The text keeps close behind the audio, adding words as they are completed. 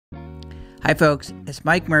Hi folks, it's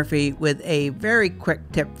Mike Murphy with a very quick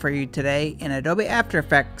tip for you today in Adobe After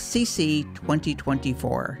Effects CC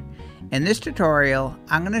 2024. In this tutorial,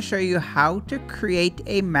 I'm going to show you how to create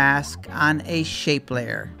a mask on a shape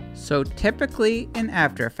layer. So typically in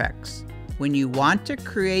After Effects, when you want to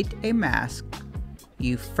create a mask,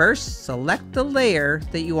 you first select the layer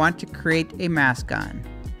that you want to create a mask on.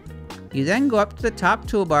 You then go up to the top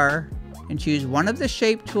toolbar and choose one of the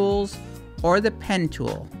shape tools or the pen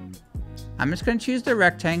tool. I'm just going to choose the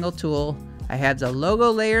rectangle tool. I have the logo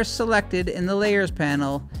layer selected in the layers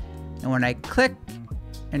panel, and when I click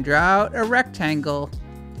and draw out a rectangle,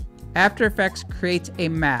 After Effects creates a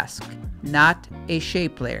mask, not a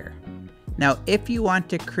shape layer. Now if you want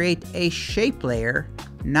to create a shape layer,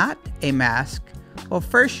 not a mask, well,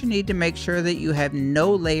 first you need to make sure that you have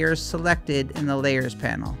no layers selected in the layers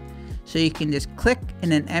panel. So you can just click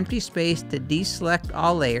in an empty space to deselect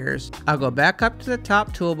all layers. I'll go back up to the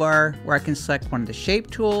top toolbar where I can select one of the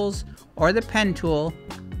shape tools or the pen tool.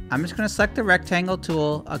 I'm just going to select the rectangle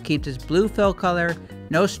tool. I'll keep this blue fill color,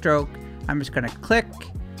 no stroke. I'm just going to click.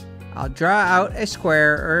 I'll draw out a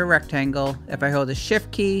square or a rectangle. If I hold the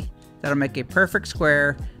shift key, that'll make a perfect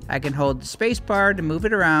square. I can hold the space bar to move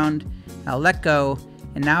it around. I'll let go,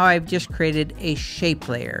 and now I've just created a shape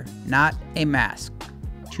layer, not a mask.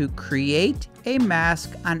 To create a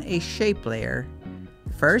mask on a shape layer,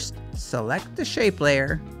 first select the shape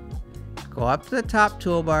layer, go up to the top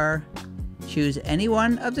toolbar, choose any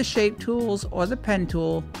one of the shape tools or the pen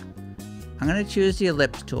tool. I'm going to choose the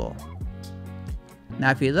ellipse tool.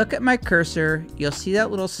 Now if you look at my cursor, you'll see that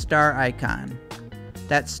little star icon.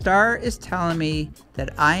 That star is telling me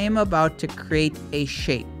that I am about to create a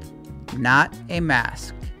shape, not a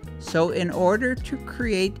mask. So in order to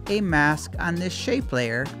create a mask on this shape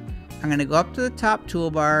layer, I'm going to go up to the top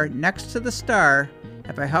toolbar next to the star.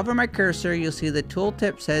 If I hover my cursor, you'll see the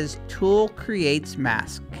tooltip says Tool Creates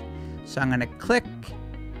Mask. So I'm going to click.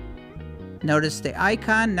 Notice the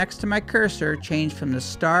icon next to my cursor changed from the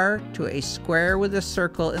star to a square with a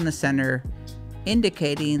circle in the center,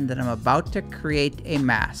 indicating that I'm about to create a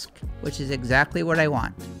mask, which is exactly what I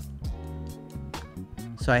want.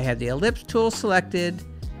 So I have the ellipse tool selected.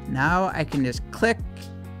 Now I can just click.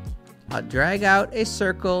 I'll drag out a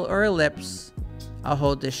circle or ellipse. I'll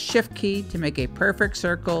hold the shift key to make a perfect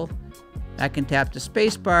circle. I can tap the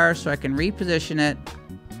space bar so I can reposition it.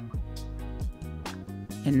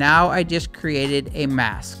 And now I just created a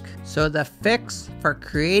mask. So the fix for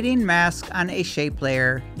creating mask on a shape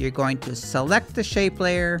layer, you're going to select the shape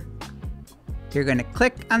layer. You're going to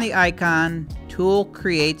click on the icon, Tool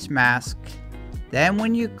Creates Mask. Then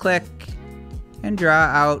when you click and draw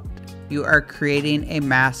out, you are creating a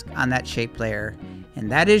mask on that shape layer.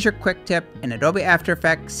 And that is your quick tip in Adobe After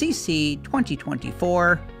Effects CC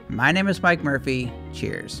 2024. My name is Mike Murphy.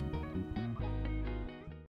 Cheers.